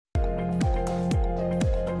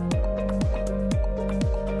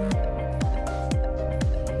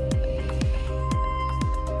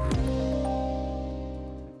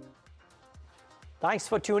Thanks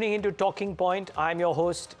for tuning into Talking Point. I'm your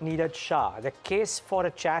host, Niraj Shah. The case for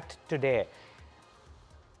a chat today.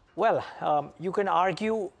 Well, you can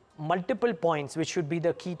argue multiple points which should be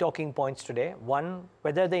the key talking points today. One,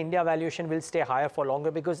 whether the India valuation will stay higher for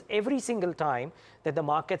longer, because every single time that the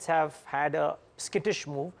markets have had a skittish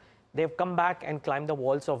move, they've come back and climbed the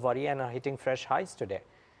walls of worry and are hitting fresh highs today.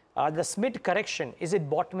 The SMID correction, is it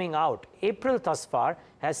bottoming out? April thus far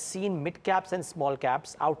has seen mid caps and small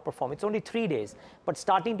caps outperform. It's only 3 days, but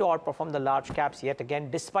starting to outperform the large caps yet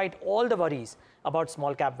again, despite all the worries about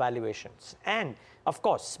small cap valuations. And of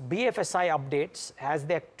course, BFSI updates, as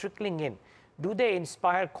they're trickling in, do they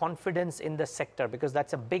inspire confidence in the sector? Because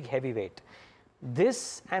that's a big heavyweight.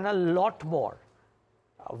 This and a lot more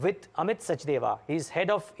with Amit Sachdeva. He's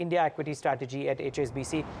head of India Equity Strategy at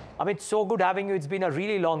HSBC. Amit, so good having you. It's been a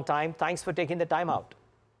really long time. Thanks for taking the time out.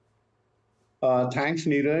 Thanks,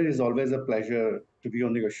 Niraj. It's always a pleasure to be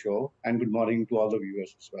on your show. And good morning to all the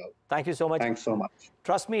viewers as well. Thank you so much. Thanks so much.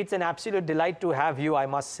 Trust me, it's an absolute delight to have you, I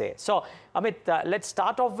must say. So, Amit, let's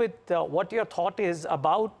start off with what your thought is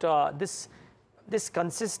about this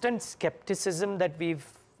consistent skepticism that we've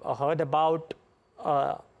heard about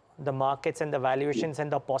the markets and the valuations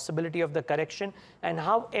and the possibility of the correction, and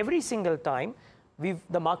how every single time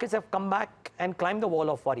the markets have come back and climbed the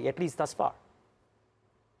wall of worry, at least thus far.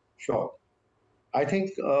 Sure. I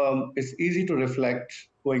think it's easy to reflect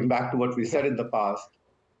going back to what we said in the past.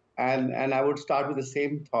 And I would start with the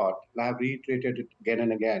same thought. And I've reiterated it again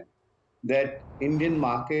and again, that Indian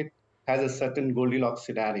market has a certain Goldilocks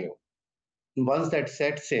scenario. And once that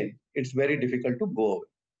sets in, it's very difficult to go away.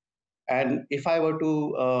 And if I were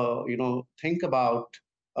to, think about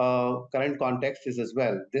current context is as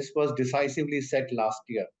well, this was decisively set last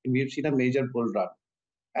year. And we've seen a major bull run.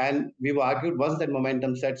 And we've argued once that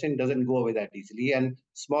momentum sets in, doesn't go away that easily. And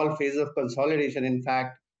small phases of consolidation, in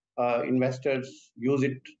fact, investors use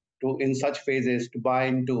it in such phases to buy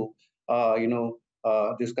into,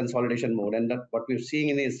 this consolidation mode. And what we're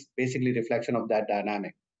seeing is basically reflection of that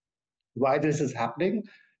dynamic. Why this is happening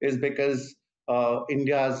is because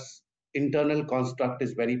India's internal construct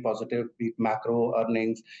is very positive, be macro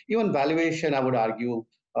earnings, even valuation. I would argue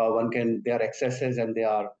there are excesses and they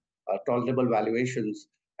are tolerable valuations,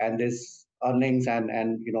 and this earnings and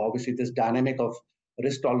obviously this dynamic of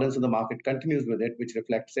risk tolerance in the market continues with it, which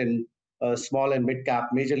reflects in small and mid cap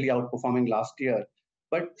majorly outperforming last year.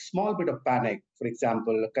 But small bit of panic, for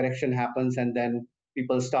example, a correction happens and then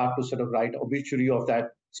people start to sort of write obituary of that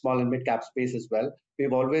small and mid cap space as well.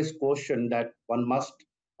 We've always cautioned that one must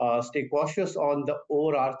stay cautious on the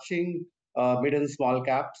overarching mid and small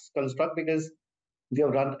caps construct, because they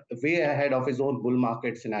have run way ahead of his own bull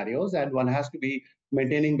market scenarios, and one has to be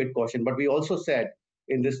maintaining bit caution. But we also said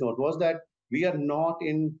in this note was that we are not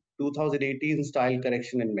in 2018 style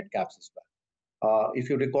correction in mid caps as well. If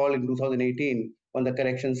you recall, in 2018, when the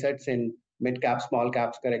correction sets in, mid caps, small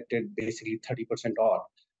caps corrected basically 30% odd,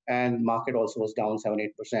 and market also was down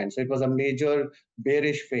 7-8%. So it was a major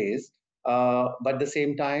bearish phase. But at the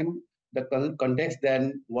same time, the context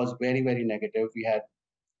then was very, very negative. We had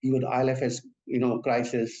even ILFS,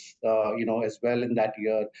 crisis, as well in that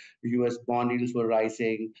year. U.S. bond yields were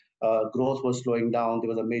rising, growth was slowing down. There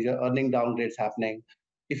was a major earning downgrades happening.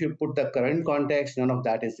 If you put the current context, none of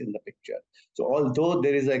that is in the picture. So although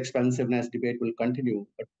there is an expensiveness debate will continue,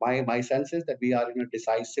 but my sense is that we are in a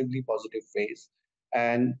decisively positive phase,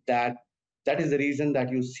 and that is the reason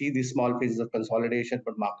that you see these small phases of consolidation,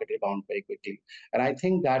 but market rebound very quickly. And I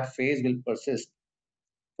think that phase will persist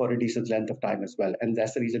for a decent length of time as well. And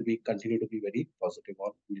that's the reason we continue to be very positive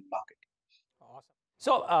on Indian market. Awesome.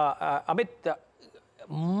 So, Amit,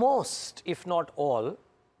 most, if not all,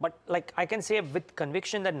 but like I can say with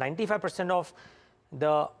conviction that 95% of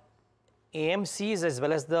the AMCs as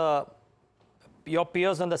well as your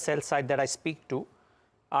peers on the sell side that I speak to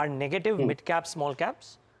are negative mid caps, small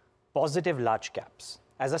caps, positive large caps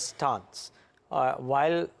as a stance,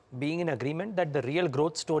 while being in agreement that the real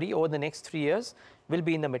growth story over the next 3 years will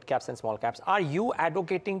be in the mid caps and small caps. Are you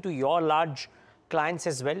advocating to your large clients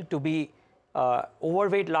as well to be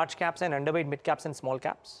overweight large caps and underweight mid caps and small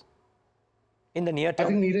caps in the near term? I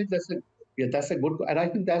think, Neeraj, that's a good, and I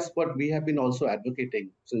think that's what we have been also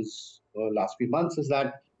advocating since last few months, is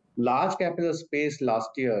that large cap as a space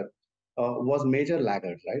last year was major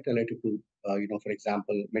laggard, right, relative to for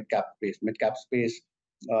example, mid cap space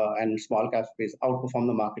and small cap space outperform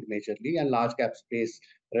the market majorly, and large cap space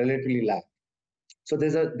relatively lag. So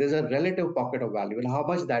there's a relative pocket of value, and how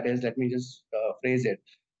much that is, let me just phrase it.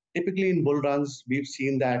 Typically in bull runs, we've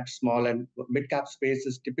seen that small and mid cap space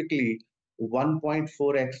is typically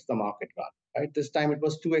 1.4x the market run. Right, this time it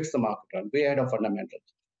was 2x the market run, way ahead of fundamentals.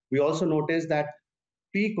 We also noticed that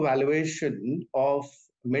peak valuation of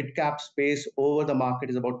mid-cap space over the market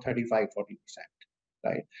is about 35-40%,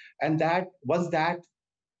 right? And that once that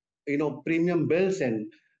premium builds in,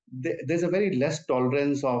 there's a very less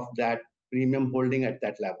tolerance of that premium holding at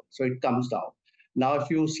that level, so it comes down. Now if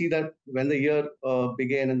you see that when the year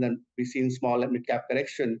began and then we've seen small and mid cap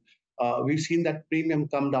correction, we've seen that premium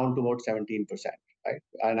come down to about 17%, right?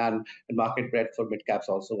 And market breadth for mid caps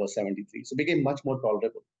also was 73, so it became much more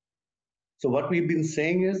tolerable. So what we've been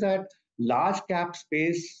saying is that large cap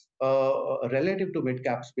space relative to mid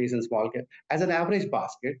cap space and small cap as an average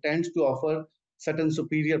basket tends to offer certain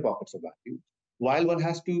superior pockets of value, while one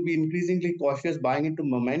has to be increasingly cautious buying into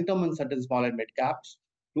momentum in certain small and mid caps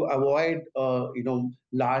to avoid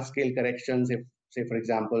large scale corrections. If, say for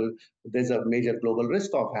example, there's a major global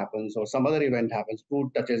risk off happens or some other event happens,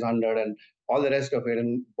 crude touches 100 and all the rest of it,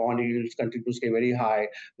 and bond yields continue to stay very high,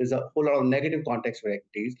 there's a whole lot of negative context for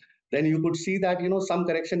equities, then you could see that some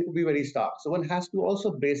correction could be very stark. So one has to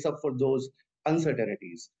also brace up for those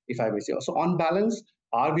uncertainties, if I may say. So on balance,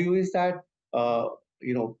 our view is that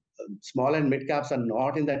small and mid caps are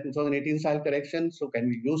not in that 2018 style correction, so can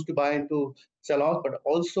be used to buy into sell off, but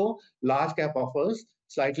also large cap offers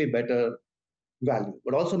slightly better value.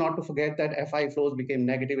 But also not to forget that FI flows became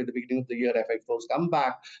negative at the beginning of the year. FI flows come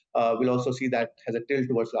back. We'll also see that has a tilt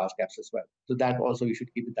towards large caps as well. So that also you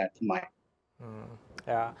should keep that in mind.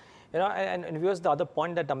 Yeah, and viewers, the other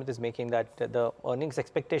point that Amit is making, that the earnings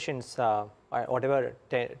expectations, whatever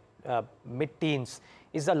mid-teens,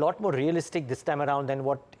 is a lot more realistic this time around than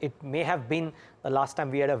what it may have been the last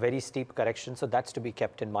time we had a very steep correction. So that's to be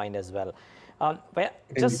kept in mind as well.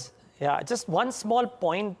 Just one small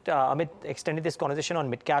point, Amit, extending this conversation on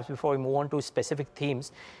mid caps before we move on to specific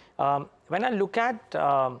themes. When I look at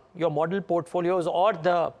your model portfolios or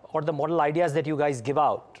the model ideas that you guys give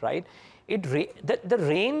out, right? The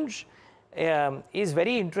range is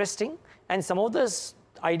very interesting, and some of those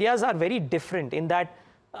ideas are very different in that,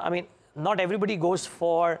 I mean, not everybody goes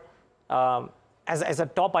for as a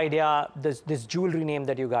top idea this jewelry name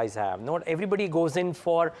that you guys have. Not everybody goes in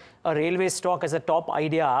for a railway stock as a top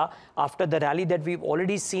idea after the rally that we've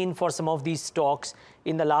already seen for some of these stocks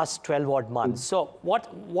in the last 12 odd months. So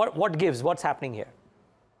what gives? What's happening here?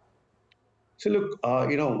 So look, I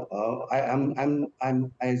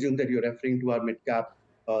assume that you're referring to our mid-cap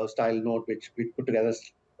style note, which we put together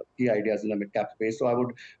key ideas in the mid-cap space. So I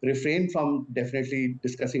would refrain from definitely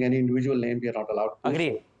discussing any individual name. We are not allowed to.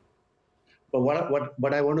 Agreed. But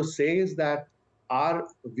what I want to say is that our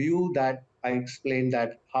view that I explained,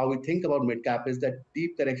 that how we think about mid-cap is that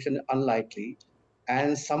deep correction unlikely,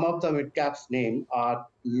 and some of the mid-caps name are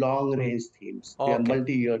long-range themes. They are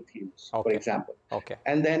multi-year themes, for example. Okay.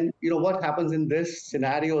 And then, what happens in this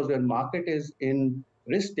scenarios when market is in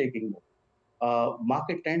risk-taking mode,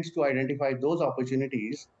 market tends to identify those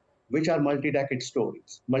opportunities which are multi-decade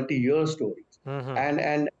stories, multi-year stories.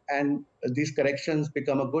 And these corrections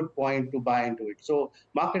become a good point to buy into it. So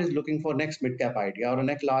market is looking for next mid-cap idea or a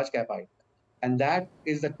next large-cap idea. And that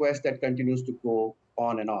is the quest that continues to go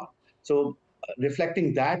on and on. So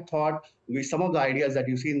reflecting that thought, some of the ideas that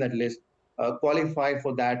you see in that list qualify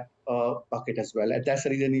for that bucket as well. And that's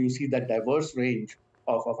the reason you see that diverse range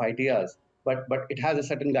of ideas. But it has a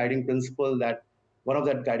certain guiding principle, that one of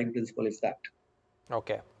that guiding principle is that.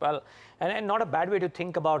 Okay, well, and not a bad way to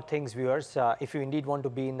think about things, viewers. If you indeed want to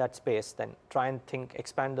be in that space, then try and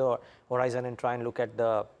expand the horizon and try and look at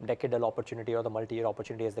the decadal opportunity or the multi-year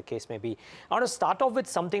opportunity, as the case may be. I want to start off with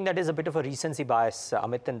something that is a bit of a recency bias,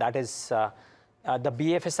 Amit, and that is the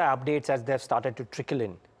BFSI updates as they've started to trickle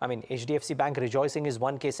in. I mean, HDFC Bank rejoicing is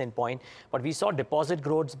one case in point, but we saw deposit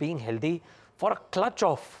growths being healthy for a clutch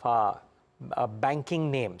of banking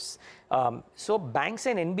names. So banks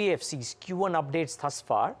and NBFCs Q1 updates thus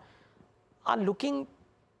far are looking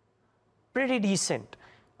pretty decent.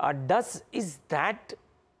 Is that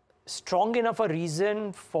strong enough a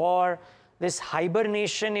reason for this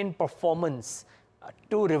hibernation in performance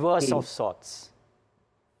to reverse of sorts?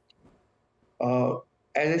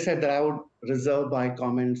 As I said, that I would reserve my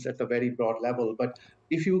comments at a very broad level. But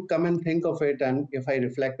if you come and think of it, and if I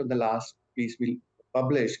reflect on the last piece we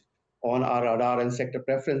published on our radar and sector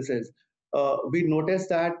preferences, we noticed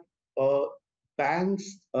that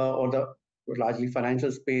banks or the largely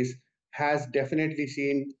financial space has definitely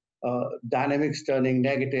seen dynamics turning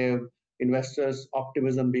negative, investors'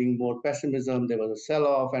 optimism being more pessimism, there was a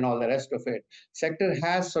sell-off and all the rest of it. Sector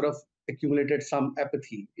has sort of accumulated some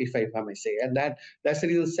apathy, if I may say, and that's the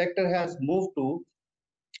reason sector has moved to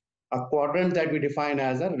a quadrant that we define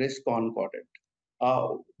as a risk-on quadrant.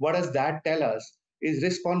 What does that tell us? Is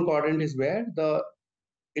risk-on quadrant is where the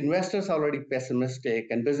investors are already pessimistic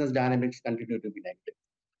and business dynamics continue to be negative.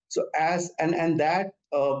 So and that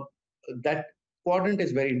quadrant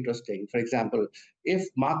is very interesting. For example, if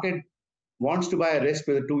market wants to buy a risk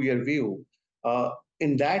with a 2-year view, uh,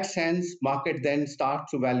 in that sense, market then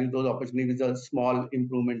starts to value those opportunities with a small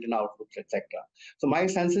improvement in outlooks, etc. So my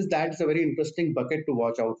sense is that's a very interesting bucket to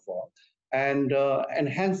watch out for, and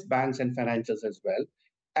hence banks and financials as well.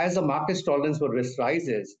 As the market's tolerance for risk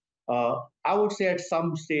rises, I would say at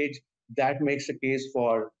some stage that makes a case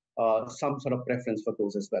for some sort of preference for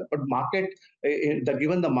those as well. But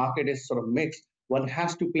given the market is sort of mixed, one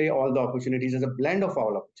has to play all the opportunities as a blend of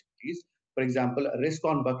all opportunities. For example, a risk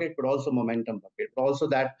on bucket, but also momentum bucket, but also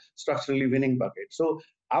that structurally winning bucket. So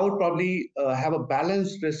I would probably have a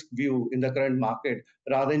balanced risk view in the current market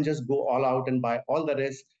rather than just go all out and buy all the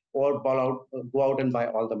risk or go out and buy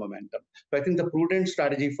all the momentum. So I think the prudent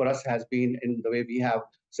strategy for us has been in the way we have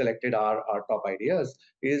selected our top ideas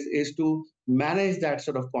is to manage that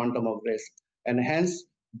sort of quantum of risk. And hence,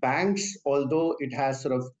 banks, although it has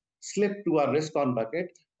sort of slipped to a risk on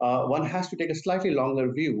bucket, one has to take a slightly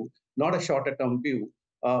longer view, not a shorter term view,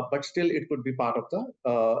 but still it could be part of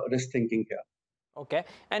the risk thinking here. Okay.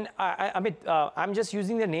 And Amit, I'm just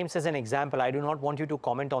using the names as an example. I do not want you to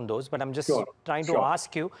comment on those, but I'm just Sure, trying to sure.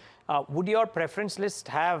 ask you, would your preference list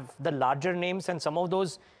have the larger names and some of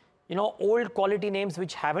those, old quality names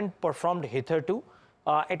which haven't performed hitherto,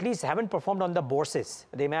 at least haven't performed on the bourses?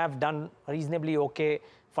 They may have done reasonably okay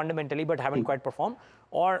fundamentally, but haven't quite performed.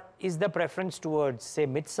 Or is the preference towards, say,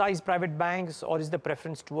 mid-sized private banks, or is the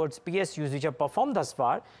preference towards PSUs which have performed thus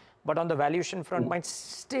far, but on the valuation front might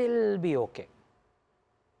still be okay?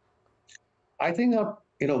 I think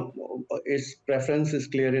its preference is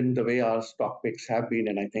clear in the way our stock picks have been,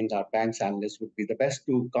 and I think our banks analysts would be the best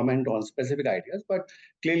to comment on specific ideas. But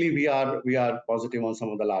clearly, we are positive on some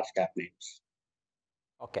of the large cap names.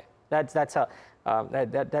 Okay, that's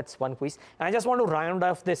one piece. And I just want to round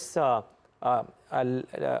off this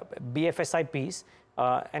BFSI piece,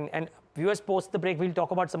 and viewers, post the break, we'll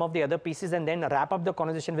talk about some of the other pieces and then wrap up the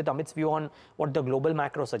conversation with Amit's view on what the global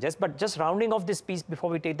macro suggests. But just rounding off this piece before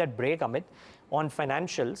we take that break, Amit, on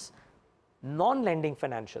financials, non-lending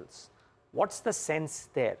financials, what's the sense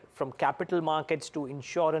there from capital markets to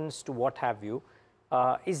insurance to what have you?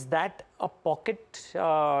 Is that a pocket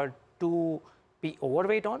to be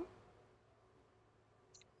overweight on?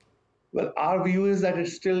 Well, our view is that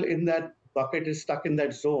it's still in that bucket, is stuck in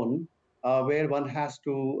that zone where one has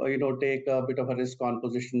to, take a bit of a risk on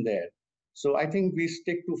position there. So I think we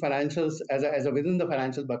stick to financials as a within the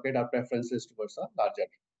financial bucket. Our preference is towards a larger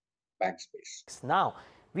bank space. Now,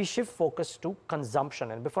 we shift focus to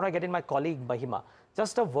consumption. And before I get in my colleague Mahima,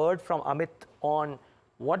 just a word from Amit on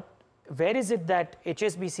where is it that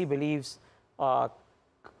HSBC believes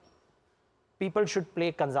people should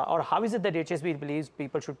play consumption, or how is it that HSBC believes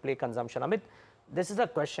people should play consumption? Amit, this is a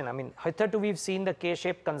question. I mean, hitherto we've seen the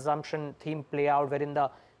K-shaped consumption theme play out, wherein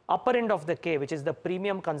the upper end of the K, which is the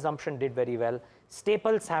premium consumption, did very well.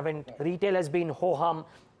 Staples haven't. Retail has been ho-hum.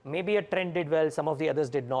 Maybe a trend did well, some of the others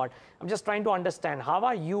did not. I'm just trying to understand, how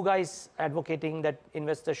are you guys advocating that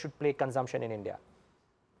investors should play consumption in India?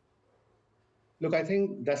 Look, I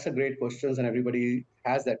think that's a great question, and everybody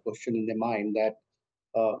has that question in their mind that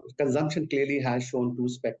consumption clearly has shown two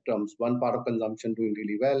spectrums, one part of consumption doing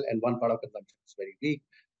really well and one part of consumption is very weak.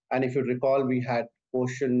 And if you recall, we had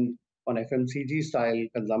portion on FMCG style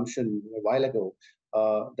consumption a while ago,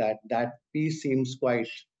 that piece seems quite,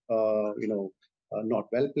 not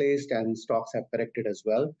well placed, and stocks have corrected as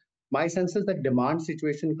well. My sense is that demand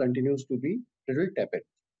situation continues to be a little tepid.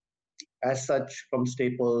 As such, from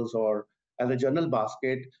staples or as a general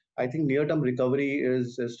basket, I think near-term recovery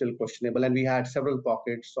is still questionable, and we had several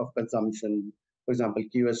pockets of consumption. For example,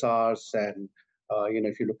 QSRs, and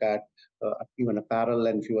if you look at even apparel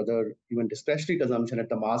and few other even discretionary consumption at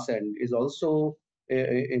the mass end is also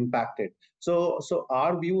impacted. So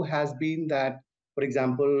our view has been that, for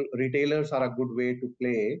example, retailers are a good way to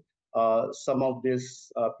play some of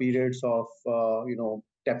these periods of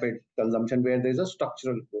tepid consumption where there's a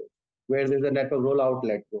structural growth, where there's a network rollout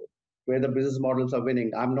led growth, where the business models are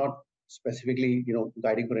winning. I'm not specifically,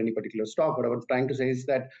 guiding for any particular stock. What I was trying to say is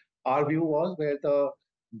that our view was where the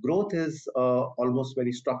growth is almost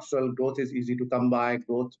very structural. Growth is easy to come by.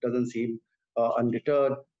 Growth doesn't seem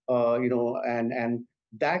undeterred. And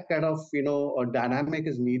that kind of dynamic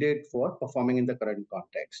is needed for performing in the current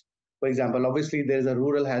context. For example, obviously there's a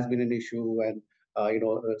rural has been an issue, and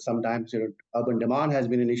sometimes urban demand has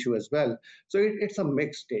been an issue as well. So it's a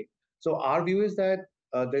mixed take. So our view is that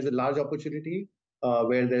there's a large opportunity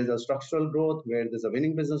where there's a structural growth, where there's a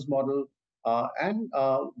winning business model, and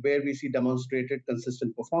where we see demonstrated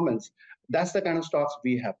consistent performance. That's the kind of stocks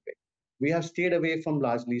we have picked. we have stayed away from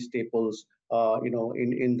largely staples,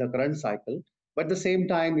 in the current cycle. But at the same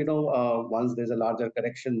time, once there's a larger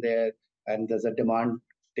correction there and there's a demand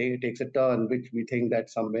takes a turn, which we think that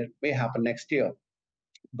somewhere may happen next year,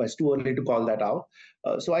 but it's too early to call that out.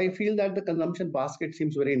 So I feel that the consumption basket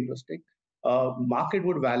seems very interesting. Market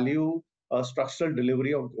would value structural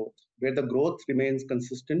delivery of growth, where the growth remains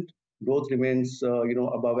consistent, growth remains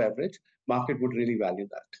above average. Market would really value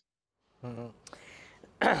that.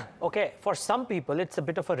 Okay, for some people, it's a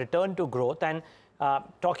bit of a return to growth. And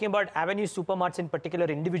talking about Avenue Supermarts in particular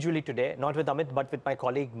individually today, not with Amit, but with my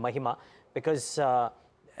colleague Mahima, because the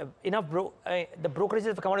brokerages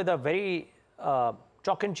have come out with a very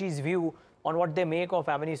chalk and cheese view on what they make of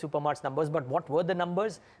Avenue Supermarts numbers. But what were the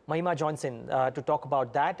numbers? Mahima joins in to talk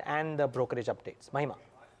about that and the brokerage updates. Mahima.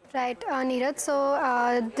 Right, Niraj. So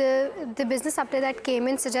the business update that came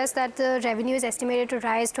in suggests that the revenue is estimated to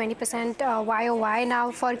rise 20% YOY.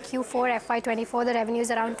 Now for Q4 FY24, the revenue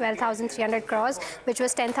is around 12,300 crores, which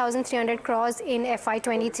was 10,300 crores in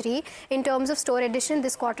FY23. In terms of store addition,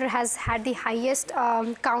 this quarter has had the highest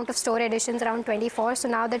count of store additions, around 24. So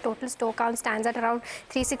now the total store count stands at around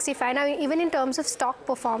 365. Now, even in terms of stock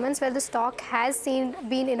performance, where the stock has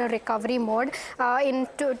been in a recovery mode, in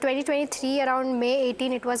 2023, around May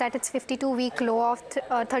 18, it was at its 52-week low of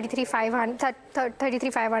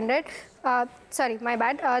 33,500. Sorry, my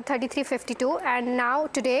bad, 3352, and now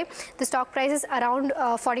today the stock price is around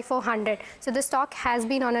 4400. So the stock has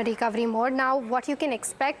been on a recovery mode. Now what you can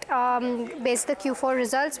expect based on the Q4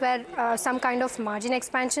 results, where some kind of margin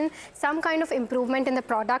expansion, some kind of improvement in the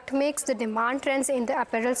product mix, the demand trends in the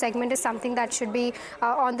apparel segment is something that should be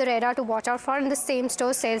on the radar to watch out for, and the same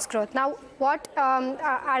store sales growth. Now what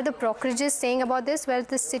are the brokerages saying about this? Well,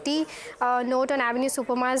 the City note on Avenue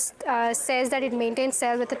Supermarts says that it maintains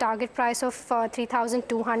sale with a target price of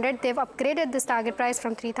 3,200. They've upgraded this target price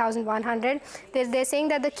from 3,100. They're saying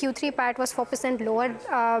that the Q3 PAT was 4% lower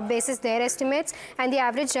basis their estimates, and the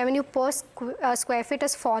average revenue per square feet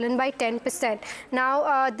has fallen by 10%.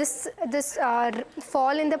 Now this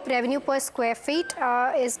fall in the revenue per square feet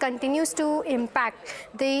continues to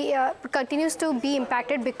be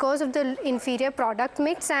impacted because of the inferior product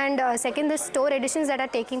mix, and second, the store additions that are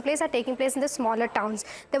taking place in the smaller towns.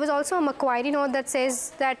 There was also a Macquarie note that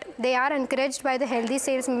says that they are encouraged by the healthy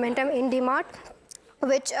sales momentum in DMart,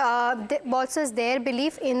 which bolsters their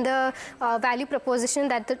belief in the value proposition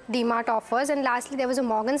that the DMart offers. And lastly, there was a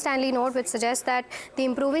Morgan Stanley note which suggests that the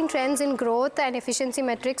improving trends in growth and efficiency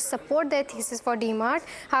metrics support their thesis for DMart.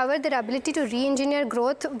 However, their ability to re-engineer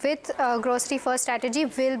growth with grocery first strategy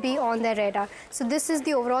will be on their radar. So this is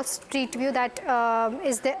the overall street view that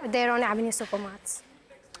is there on Avenue Supermarts.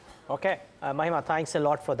 Okay, Mahima, thanks a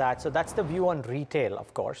lot for that. So that's the view on retail,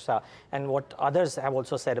 of course, and what others have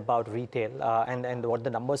also said about retail and what the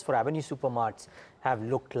numbers for Avenue Supermarts have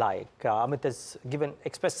looked like. Amit has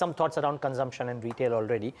expressed some thoughts around consumption and retail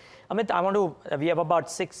already. Amit, we have about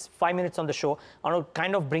 5 minutes on the show. I want to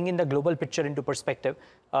kind of bring in the global picture into perspective.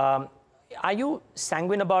 Are you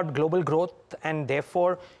sanguine about global growth, and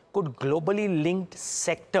therefore could globally linked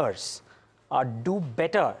sectors do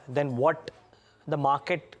better than what the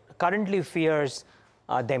market currently fears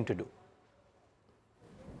them to do?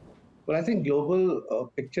 Well, I think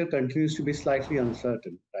global picture continues to be slightly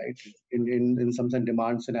uncertain, right? In some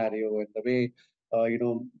demand scenario, and the way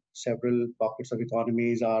several pockets of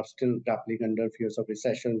economies are still grappling under fears of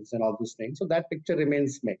recessions and all those things. So that picture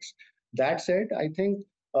remains mixed. That said, I think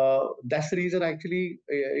that's the reason actually,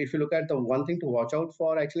 if you look at the one thing to watch out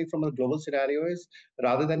for actually from a global scenario is,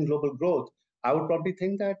 rather than global growth, I would probably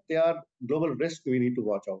think that there are global risks we need to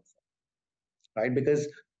watch out for, right? Because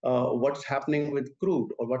what's happening with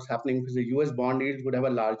crude, or what's happening because the US bond yields would have a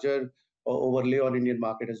larger overlay on Indian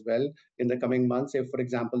market as well in the coming months. If, for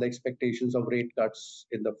example, the expectations of rate cuts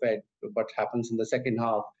in the Fed, what happens in the second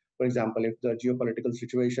half, for example, if the geopolitical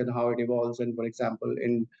situation, how it evolves, and for example,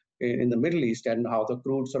 in the Middle East, and how the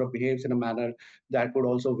crude sort of behaves in a manner that could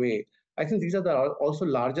also weigh. I think these are also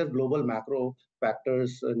larger global macro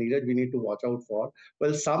factors needed we need to watch out for.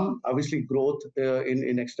 Well, some obviously growth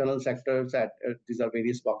in external sectors, that these are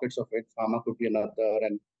various pockets of it. Pharma could be another,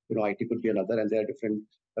 and IT could be another, and there are different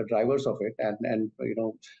drivers of it.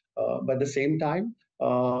 But at the same time,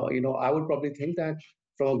 I would probably think that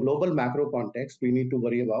from a global macro context, we need to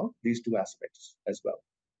worry about these two aspects as well.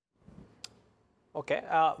 Okay.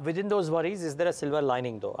 Within those worries, is there a silver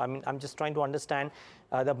lining though? I mean, I'm just trying to understand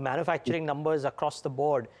the manufacturing numbers across the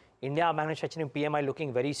board. India manufacturing PMI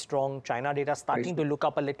looking very strong. China data starting to look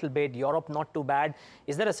up a little bit. Europe not too bad.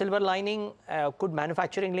 Is there a silver lining? Could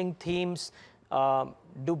manufacturing linked themes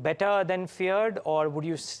do better than feared, or would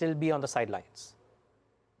you still be on the sidelines?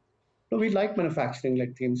 No, we like manufacturing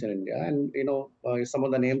like themes in India, and some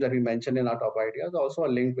of the names that we mentioned in our top ideas also are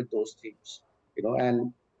linked with those themes. But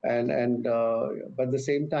at the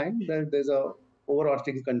same time, there's a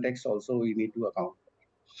overarching context also we need to account.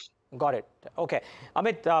 Got it. Okay.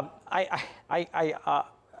 Amit, I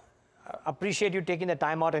appreciate you taking the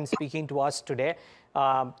time out and speaking to us today.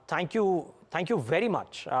 Thank you very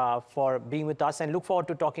much for being with us, and look forward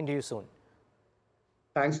to talking to you soon.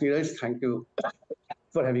 Thanks, Niraj. Thank you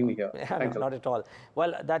for having me here. Thanks a lot. Not at all.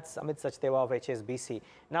 Well, that's Amit Sachdeva of HSBC.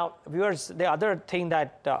 Now, viewers, the other thing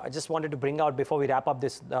that I just wanted to bring out before we wrap up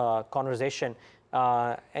this conversation,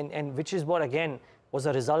 and which is what, again, was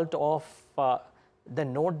a result of the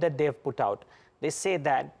note that they have put out. They say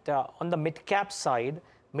that on the mid-cap side,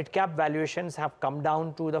 mid-cap valuations have come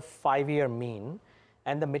down to the 5-year mean,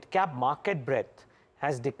 and the mid-cap market breadth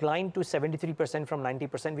has declined to 73% from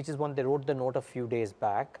 90%, which is when they wrote the note a few days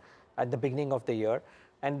back at the beginning of the year.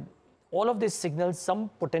 And all of this signals some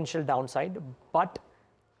potential downside, but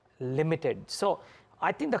limited. So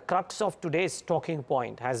I think the crux of today's talking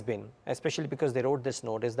point has been, especially because they wrote this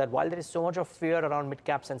note, is that while there is so much of fear around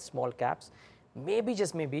mid-caps and small caps, maybe,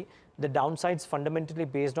 just maybe, the downsides fundamentally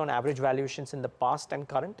based on average valuations in the past and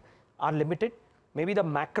current are limited. Maybe the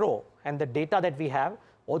macro and the data that we have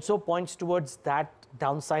also points towards that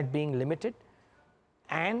downside being limited.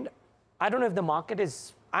 And I don't know if the market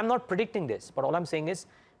is, I'm not predicting this, but all I'm saying is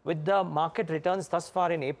with the market returns thus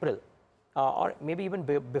far in April, or maybe even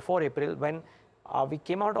before April, when we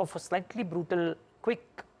came out of a slightly brutal,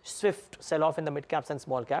 quick, swift sell-off in the mid-caps and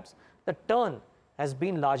small caps, the turn has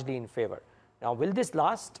been largely in favor. Now, will this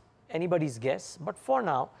last? Anybody's guess. But for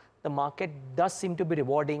now, the market does seem to be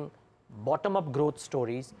rewarding bottom-up growth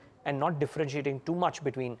stories and not differentiating too much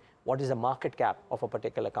between what is the market cap of a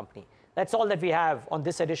particular company. That's all that we have on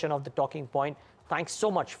this edition of The Talking Point. Thanks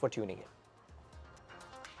so much for tuning in.